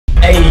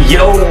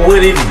Yo,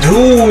 what it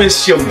do?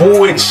 It's your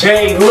boy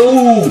J.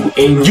 Lou,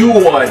 and you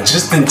are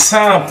just in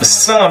time for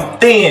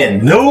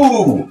something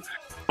new.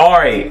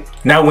 Alright,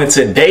 now in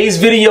today's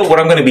video, what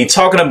I'm going to be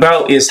talking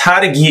about is how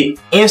to get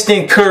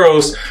instant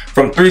curls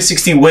from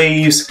 360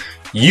 waves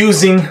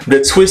using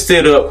the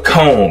twisted up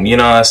comb, you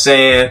know what I'm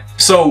saying?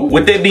 So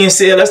with that being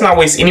said, let's not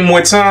waste any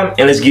more time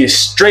and let's get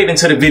straight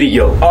into the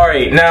video.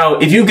 Alright, now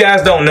if you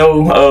guys don't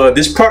know,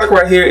 this product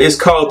right here is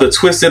called the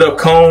twisted up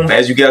comb.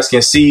 As you guys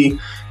can see,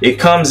 it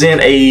comes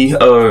in a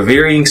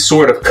varying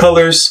sort of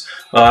colors.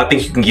 I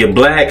think you can get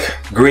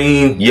black,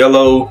 green,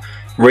 yellow,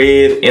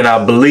 red, and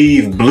I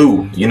believe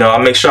blue. You know,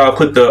 I'll make sure I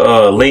put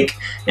the link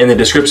in the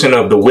description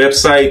of the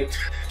website.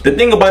 The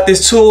thing about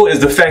this tool is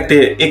the fact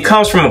that it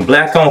comes from a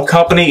black-owned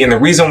company, and the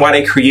reason why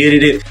they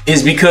created it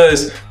is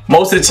because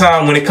most of the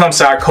time when it comes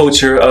to our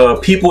culture,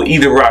 people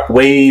either rock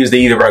waves,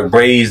 they either rock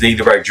braids, they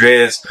either rock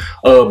dreads,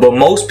 but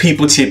most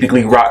people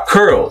typically rock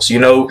curls, you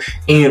know.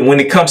 And when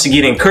it comes to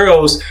getting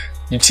curls,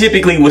 you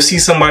typically will see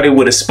somebody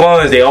with a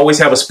sponge. They always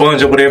have a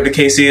sponge or whatever the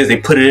case is. They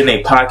put it in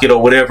a pocket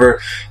or whatever,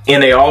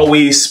 and they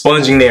always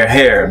sponging their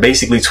hair,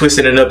 basically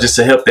twisting it up just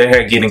to help their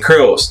hair getting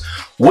curls.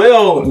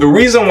 Well, the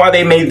reason why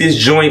they made this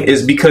joint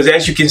is because,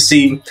 as you can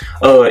see,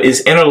 it's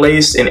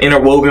interlaced and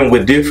interwoven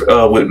with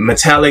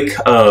metallic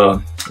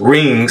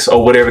rings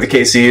or whatever the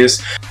case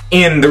is.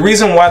 And the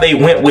reason why they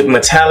went with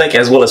metallic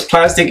as well as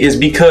plastic is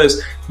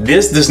because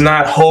this does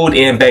not hold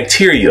in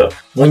bacteria.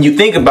 When you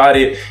think about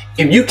it,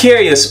 if you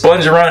carry a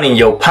sponge around in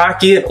your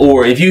pocket,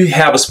 or if you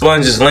have a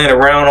sponge just laying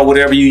around or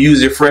whatever, you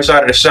use it fresh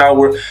out of the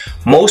shower,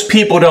 most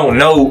people don't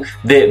know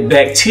that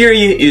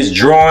bacteria is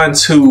drawn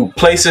to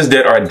places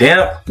that are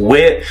damp,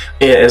 wet,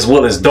 as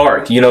well as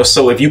dark, you know.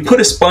 So if you put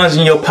a sponge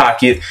in your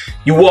pocket,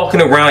 you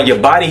walking around, your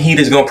body heat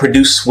is going to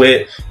produce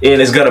sweat,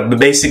 and it's going to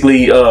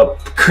basically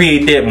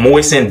create that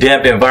moist and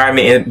damp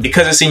environment. And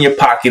because it's in your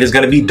pocket, it's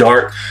going to be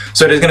dark,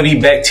 so there's going to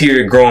be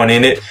bacteria growing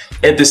in it.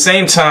 At the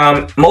same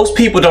time, most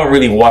people don't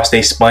really wash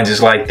their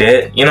sponges like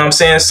that, you know what I'm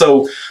saying?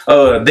 So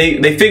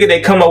they figured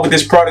they'd come up with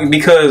this product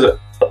because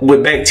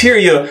with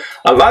bacteria,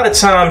 a lot of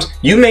times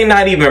you may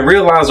not even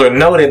realize or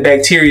know that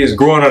bacteria is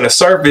growing on the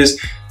surface,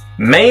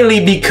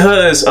 mainly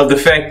because of the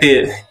fact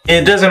that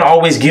it doesn't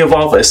always give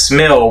off a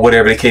smell or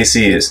whatever the case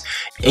is.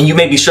 And you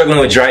may be struggling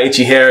with dry,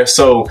 itchy hair,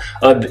 so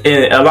and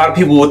a lot of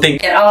people will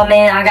think, oh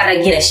man, I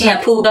gotta get a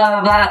shampoo,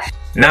 blah, blah, blah.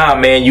 Nah,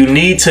 man, you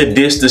need to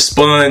dish the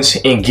sponge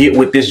and get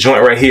with this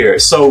joint right here.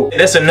 So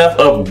that's enough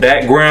of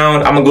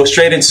background. I'm gonna go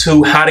straight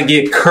into how to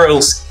get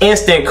curls,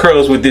 instant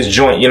curls with this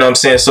joint, you know what I'm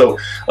saying? So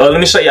let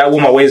me show you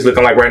what my waves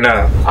looking like right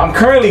now. I'm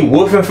currently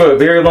woofing for a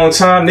very long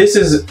time. This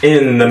is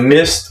in the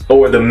midst,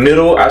 or the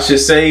middle, I should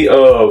say,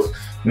 of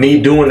me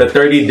doing the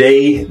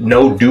 30-day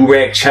no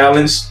do-rag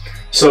challenge.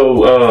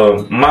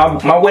 So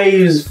my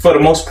waves, for the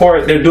most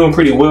part, they're doing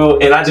pretty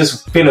well, and I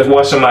just finished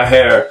washing my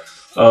hair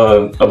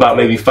about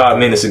maybe 5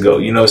 minutes ago,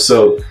 you know.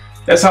 So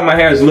that's how my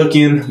hair is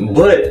looking.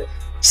 But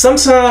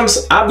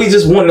sometimes I'll be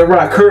just wanting to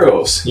rock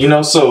curls, you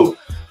know. So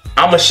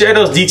I'm gonna share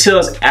those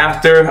details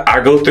after I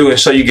go through and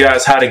show you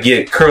guys how to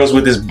get curls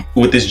with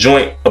this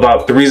joint,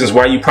 about the reasons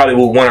why you probably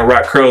will want to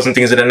rock curls and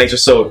things of that nature.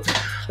 So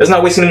let's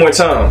not waste any more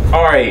time.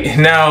 All right,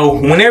 now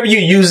whenever you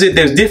use it,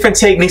 there's different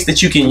techniques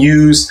that you can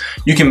use.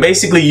 You can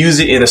basically use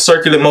it in a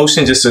circular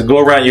motion, just to go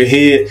around your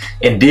head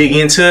and dig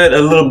into it a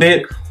little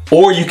bit.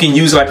 Or you can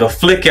use like a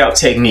flick out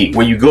technique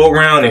where you go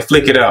around and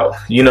flick it out,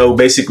 you know,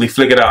 basically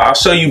flick it out. I'll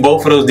show you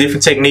both of those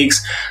different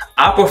techniques.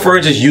 I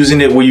prefer just using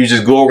it where you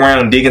just go around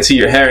and dig into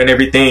your hair and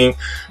everything.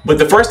 But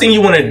the first thing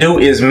you want to do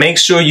is make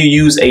sure you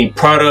use a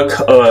product,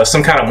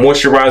 some kind of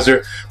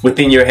moisturizer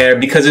within your hair,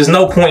 because there's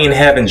no point in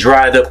having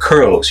dried up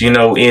curls, you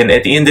know. And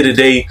at the end of the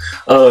day,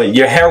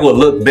 your hair will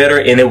look better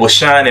and it will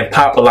shine and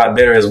pop a lot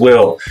better as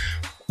well.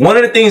 One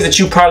of the things that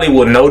you probably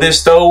will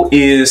notice though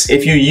is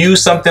if you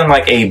use something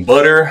like a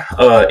butter,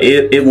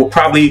 it will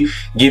probably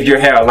give your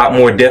hair a lot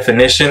more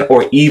definition,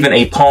 or even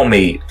a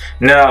pomade.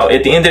 Now,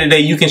 at the end of the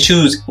day, you can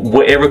choose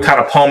whatever kind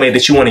of pomade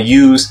that you want to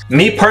use.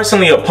 Me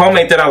personally, a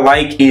pomade that I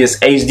like is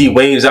HD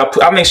Waves.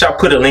 I'll make sure I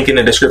put a link in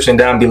the description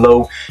down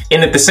below.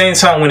 And at the same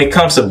time, when it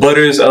comes to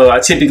butters, I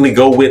typically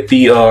go with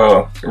the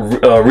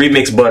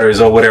remix butters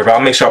or whatever.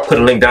 I'll make sure I put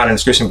a link down in the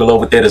description below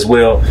with that as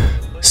well.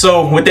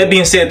 So with that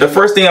being said, the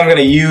first thing I'm going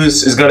to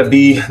use is going to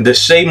be the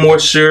Shea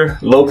Moisture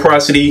Low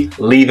Porosity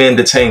Leave-In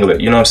Detangler.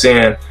 You know what I'm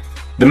saying?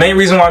 The main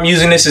reason why I'm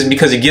using this is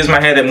because it gives my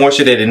hair that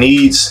moisture that it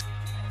needs.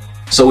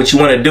 So what you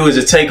want to do is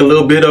to take a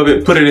little bit of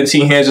it, put it into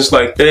your hands just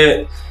like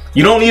that.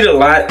 You don't need a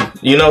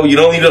lot, you know, you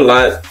don't need a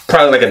lot.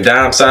 Probably like a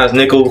dime size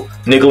nickel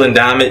and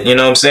dime it, you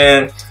know what I'm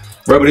saying?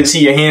 Rub it into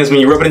your hands. When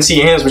you rub it into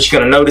your hands, what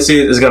you're going to notice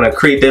is it's going to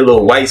create that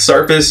little white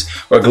surface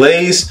or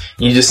glaze.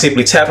 You just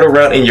simply tap it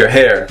around in your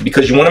hair,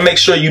 because you want to make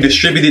sure you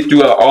distribute it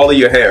throughout all of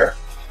your hair.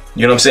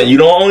 You know what I'm saying? You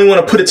don't only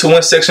want to put it to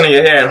one section of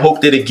your hair and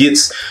hope that it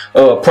gets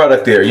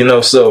product there, you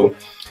know. So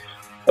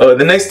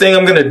the next thing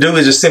I'm going to do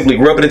is just simply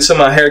rub it into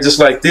my hair just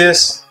like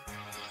this,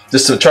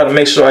 just to try to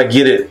make sure I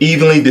get it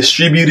evenly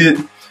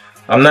distributed.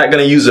 I'm not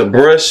going to use a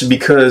brush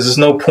because there's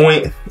no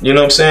point, you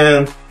know what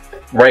I'm saying,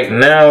 right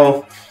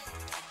now.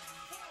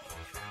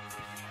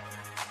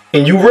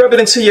 And you rub it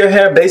into your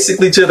hair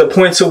basically to the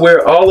point to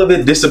where all of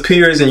it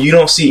disappears and you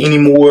don't see any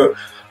more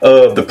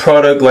of the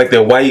product, like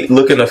the white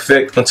looking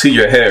effect onto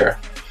your hair.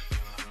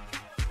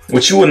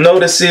 What you will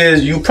notice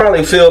is you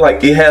probably feel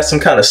like it has some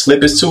kind of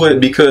slippage to it,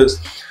 because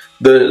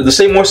the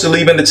Shea Moisture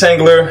Leave-In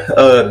Detangler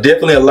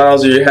definitely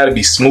allows your hair to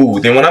be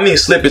smooth. And when I mean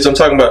slippage, I'm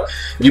talking about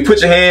if you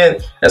put your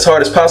hand as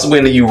hard as possible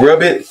and then you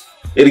rub it,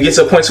 it'll get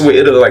to a point to where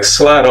it'll like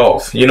slide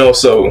off, you know.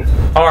 So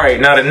alright,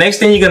 now the next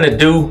thing you're gonna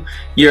do,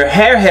 your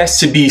hair has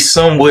to be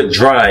somewhat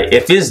dry.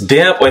 If it's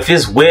damp or if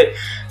it's wet,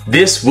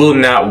 this will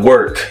not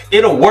work.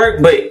 It'll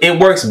work, but it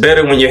works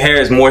better when your hair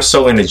is more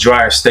so in the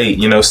drier state,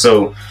 you know.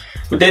 So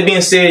with that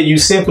being said, you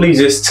simply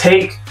just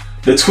take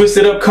the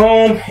twisted up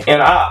comb,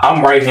 and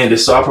I'm right-handed,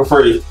 so I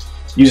prefer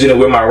using it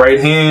with my right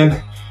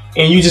hand,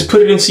 and you just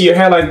put it into your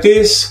hair like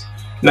this.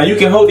 Now you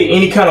can hold it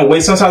any kind of way.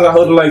 Sometimes I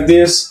hold it like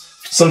this.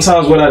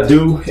 Sometimes what I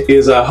do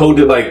is I hold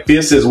it like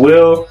this as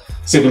well,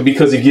 simply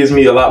because it gives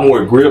me a lot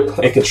more grip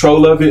and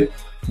control of it.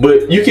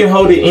 But you can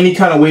hold it any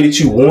kind of way that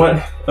you want.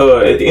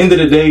 At the end of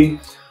the day,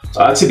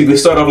 I typically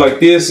start off like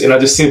this, and I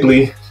just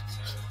simply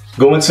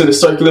go into the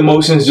circular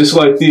motions just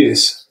like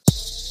this.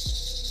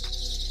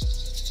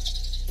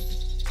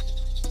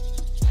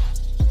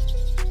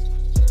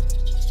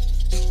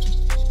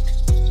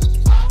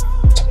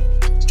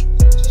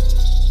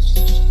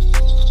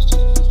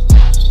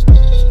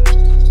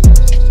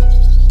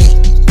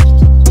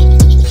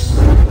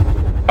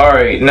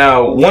 Alright,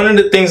 now one of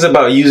the things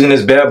about using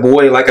this bad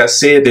boy, like I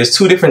said, there's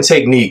two different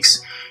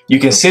techniques. You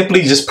can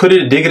simply just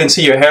dig it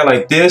into your hair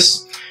like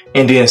this,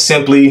 and then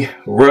simply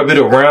rub it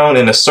around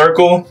in a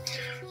circle.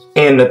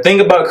 And the thing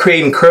about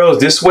creating curls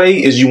this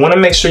way is you want to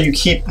make sure you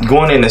keep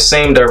going in the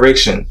same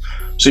direction.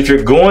 So if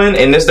you're going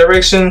in this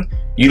direction,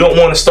 you don't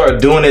want to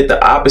start doing it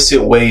the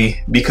opposite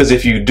way, because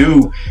if you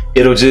do,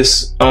 it'll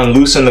just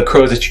unloosen the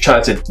curls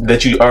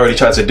that you already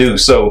tried to do.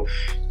 So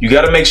you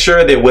got to make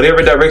sure that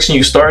whatever direction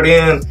you start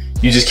in,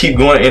 you just keep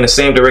going in the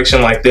same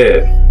direction like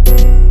that.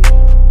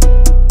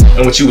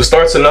 And what you will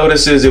start to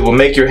notice is it will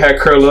make your hair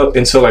curl up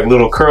into like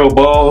little curl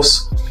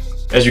balls,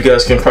 as you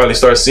guys can probably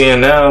start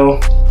seeing now.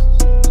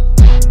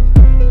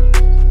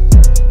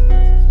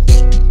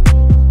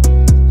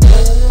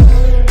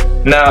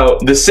 Now,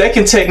 the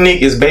second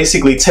technique is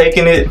basically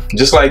taking it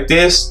just like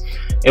this,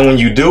 and when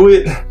you do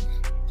it,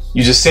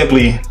 you just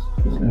simply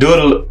do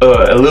it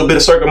a little bit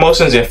of circle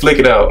motions and flick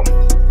it out.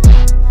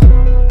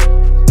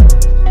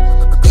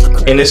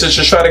 And this is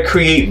just try to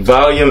create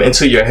volume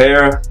into your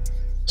hair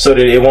so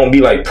that it won't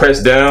be like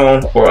pressed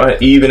down or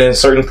uneven in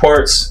certain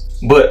parts.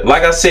 But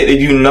like I said,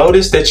 if you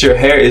notice that your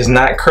hair is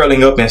not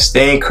curling up and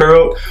staying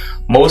curled,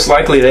 most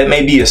likely that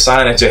may be a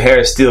sign that your hair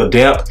is still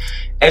damp.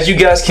 As you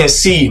guys can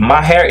see,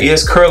 my hair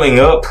is curling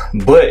up,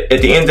 but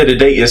at the end of the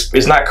day,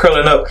 it's not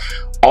curling up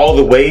all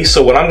the way.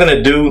 So what I'm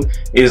gonna do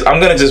is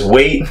I'm gonna just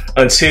wait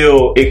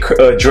until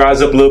it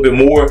dries up a little bit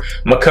more.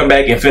 I'm gonna come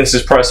back and finish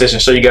this process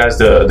and show you guys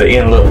the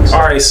end looks.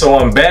 All right, so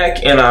I'm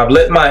back and I've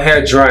let my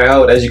hair dry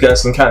out. As you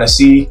guys can kind of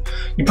see,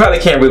 you probably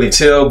can't really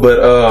tell, but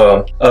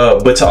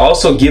to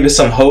also give it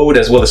some hold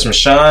as well as some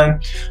shine,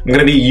 I'm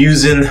gonna be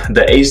using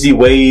the HD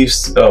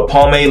Waves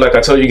pomade, like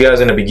I told you guys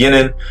in the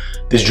beginning.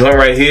 This joint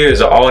right here is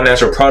an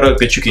all-natural product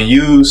that you can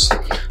use.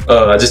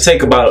 I just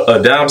take about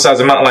a dime-sized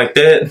amount like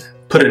that,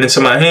 put it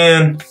into my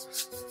hand,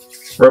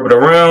 rub it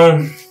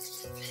around.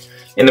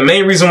 And the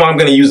main reason why I'm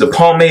gonna use the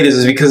pomade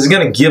is because it's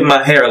gonna give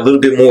my hair a little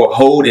bit more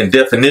hold and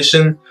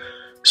definition.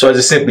 So I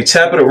just simply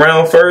tap it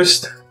around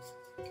first.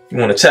 You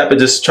wanna tap it,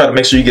 just try to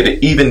make sure you get an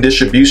even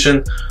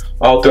distribution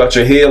all throughout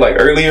your head like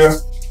earlier.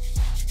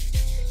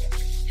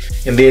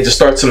 And then just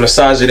start to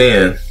massage it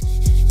in.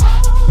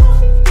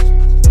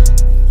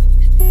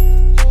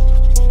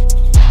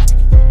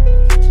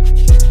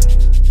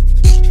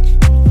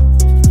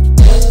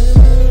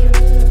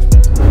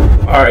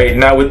 Alright,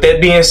 now with that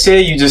being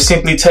said, you just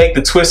simply take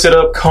the twisted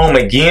up comb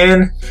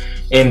again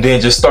and then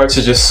just start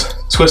to just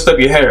twist up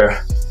your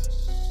hair.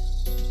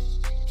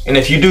 And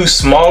if you do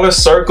smaller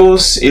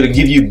circles, it'll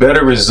give you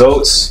better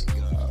results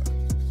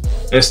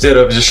instead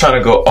of just trying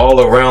to go all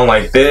around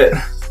like that.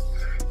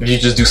 If you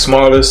just do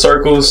smaller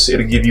circles,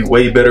 it'll give you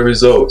way better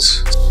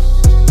results.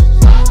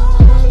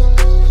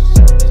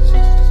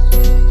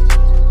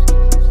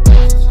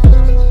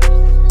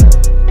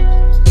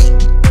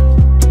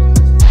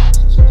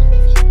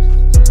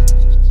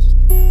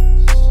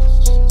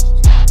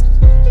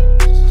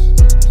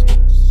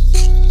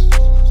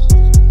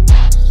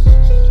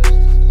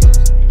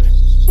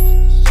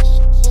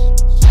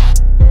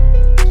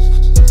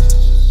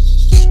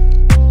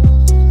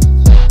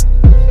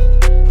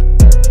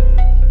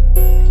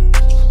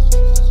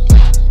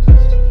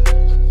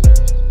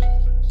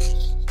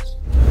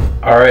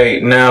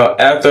 Alright, now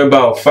after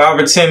about 5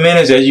 or 10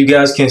 minutes, as you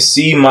guys can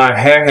see, my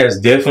hair has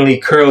definitely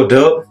curled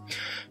up.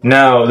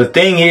 Now the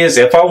thing is,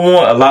 if I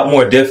want a lot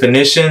more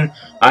definition,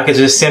 I can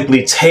just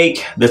simply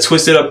take the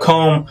twisted up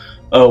comb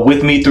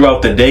with me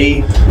throughout the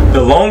day.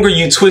 The longer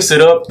you twist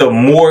it up, the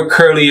more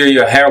curlier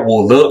your hair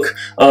will look.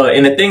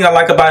 And the thing I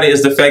like about it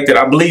is the fact that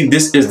I believe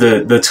this is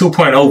the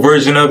 2.0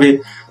 version of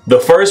it. The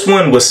first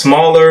one was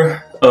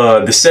smaller,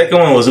 The second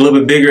one was a little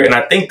bit bigger, and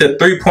I think the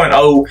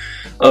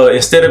 3.0,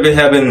 instead of it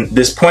having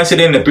this pointed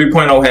in, the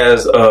 3.0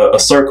 has a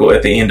circle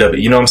at the end of it.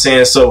 You know what I'm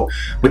saying? So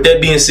with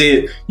that being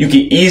said, you can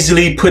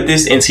easily put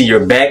this into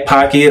your back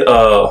pocket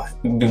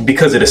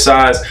because of the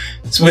size.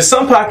 So with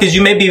some pockets,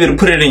 you may be able to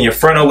put it in your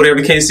front or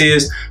whatever the case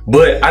is,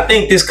 but I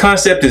think this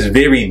concept is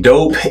very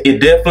dope.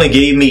 It definitely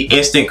gave me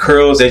instant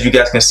curls, as you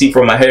guys can see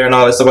from my hair and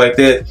all that stuff like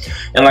that.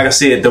 And like I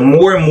said, the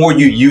more and more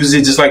you use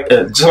it, just like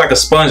a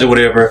sponge or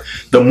whatever,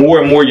 the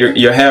more and more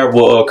your hair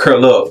will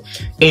curl up.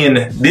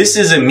 And this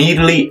is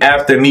immediately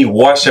after me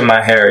washing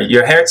my hair.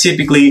 Your hair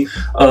typically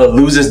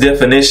loses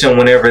definition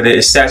whenever it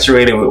is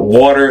saturated with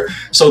water.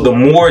 So the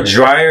more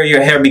drier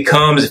your hair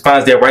becomes, it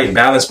finds that right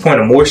balance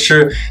point of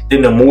moisture,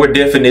 then the more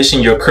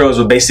definition your curls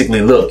will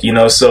basically look, you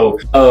know. So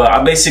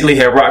I basically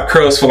had rock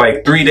curls for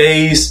like 3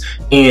 days,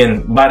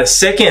 and by the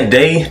second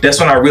day, that's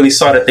when I really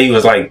saw that they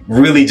was like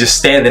really just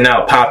standing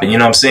out, popping, you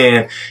know what I'm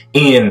saying?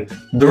 And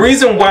the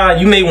reason why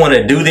you may want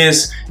to do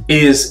this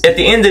is, at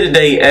the end of the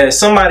day, as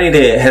somebody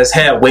that has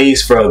had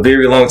waves for a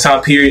very long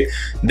time period,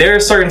 there are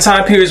certain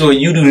time periods where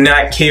you do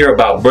not care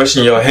about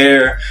brushing your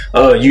hair.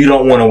 You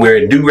don't want to wear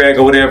a do-rag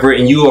or whatever,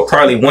 and you are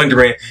probably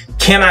wondering,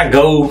 can I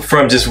go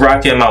from just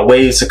rocking my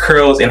waves to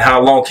curls, and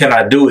how long can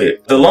I do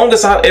it? The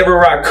longest I've ever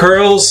rocked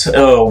curls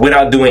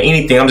without doing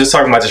anything, I'm just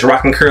talking about just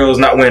rocking curls,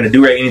 not wearing a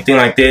do-rag, anything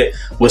like that,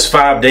 was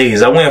 5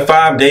 days. I went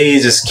 5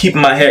 days just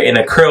keeping my hair in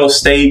a curl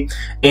state,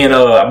 and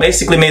I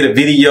basically made a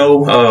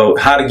video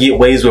how to get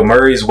waves with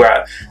Murray's,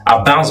 where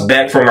I bounced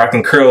back from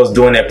rocking curls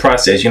during that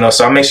process, you know.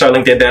 So I'll make sure I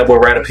link that bad boy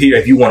right up here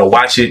if you want to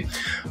watch it.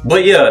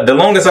 But yeah, the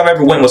longest I've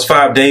ever went was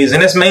 5 days,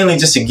 and that's mainly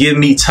just to give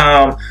me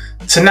time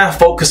to not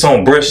focus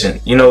on brushing,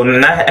 you know,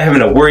 not having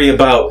to worry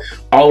about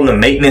all the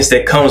maintenance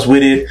that comes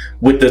with it.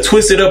 With the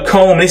twisted up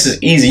comb, this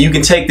is easy. You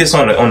can take this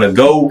on the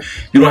go.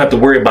 You don't have to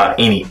worry about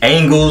any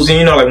angles. And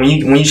you know, like when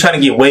you're trying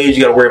to get waves,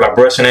 you got to worry about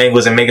brushing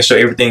angles and making sure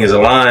everything is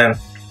aligned.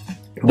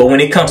 But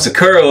when it comes to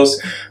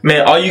curls,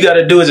 man, all you got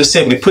to do is just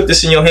simply put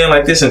this in your hand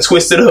like this and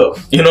twist it up.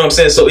 You know what I'm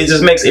saying? So it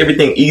just makes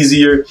everything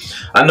easier.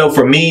 I know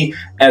for me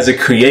as a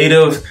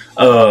creative,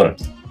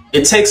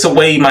 it takes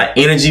away my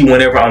energy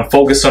whenever I'm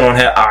focusing on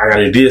how I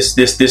gotta do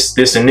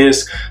this, and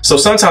this. So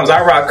sometimes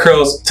I rock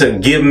curls to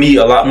give me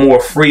a lot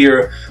more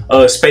freer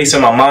space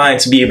in my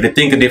mind to be able to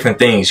think of different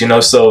things, you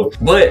know. So,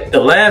 but the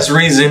last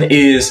reason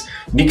is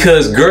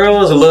because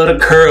girls love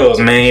the curls,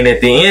 man.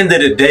 At the end of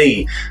the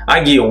day,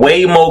 I get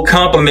way more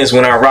compliments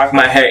when I rock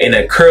my hair in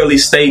a curly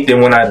state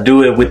than when I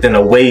do it within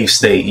a wave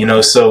state, you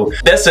know. So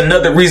that's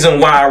another reason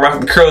why I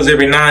rock the curls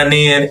every now and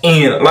then.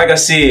 And like I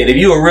said, if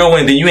you're a real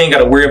one, then you ain't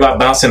got to worry about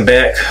bouncing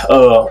back.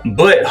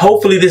 But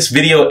hopefully this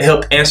video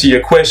helped answer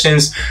your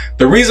questions.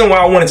 The reason why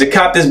I wanted to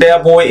cop this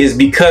bad boy is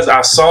because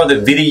I saw the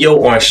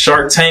video on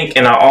Shark Tank,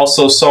 and I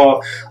also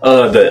saw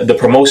the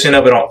promotion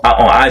of it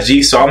on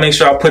IG. So I'll make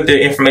sure I put their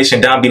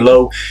information down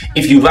below.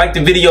 If you like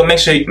the video, make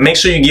sure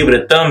you give it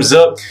a thumbs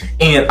up.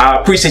 And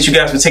I appreciate you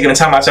guys for taking the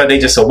time out your day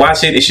just to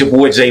watch it. It's your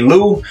boy J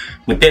Lou.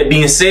 With that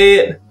being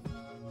said,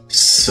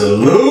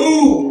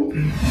 salute.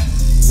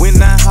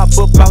 When I hop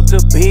up out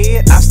the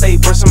bed, I stay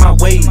brushing my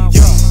waves.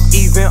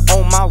 Even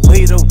on my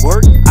way to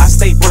work, I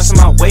stay brushing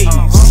my waves.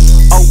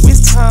 Oh,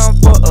 it's time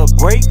for a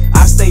break,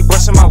 I stay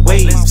brushing my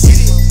waves.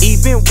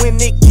 Even when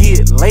it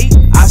get late,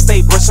 I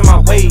stay brushing my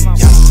waves.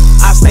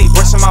 I stay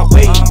brushing my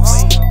waves.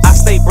 I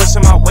stay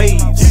brushing my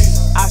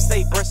waves. I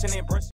stay brushing and brushing.